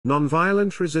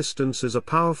Nonviolent resistance is a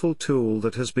powerful tool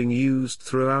that has been used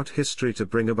throughout history to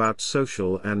bring about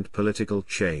social and political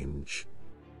change.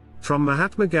 From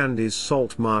Mahatma Gandhi's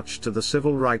Salt March to the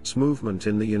Civil Rights Movement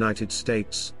in the United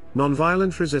States,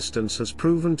 nonviolent resistance has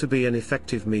proven to be an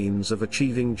effective means of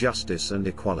achieving justice and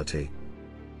equality.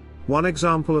 One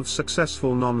example of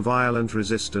successful nonviolent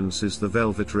resistance is the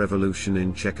Velvet Revolution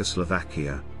in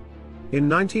Czechoslovakia. In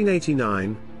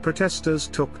 1989, protesters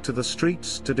took to the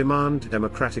streets to demand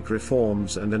democratic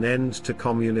reforms and an end to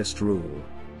communist rule.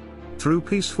 Through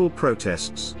peaceful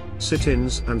protests,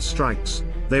 sit-ins and strikes,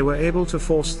 they were able to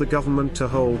force the government to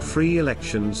hold free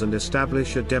elections and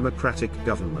establish a democratic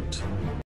government.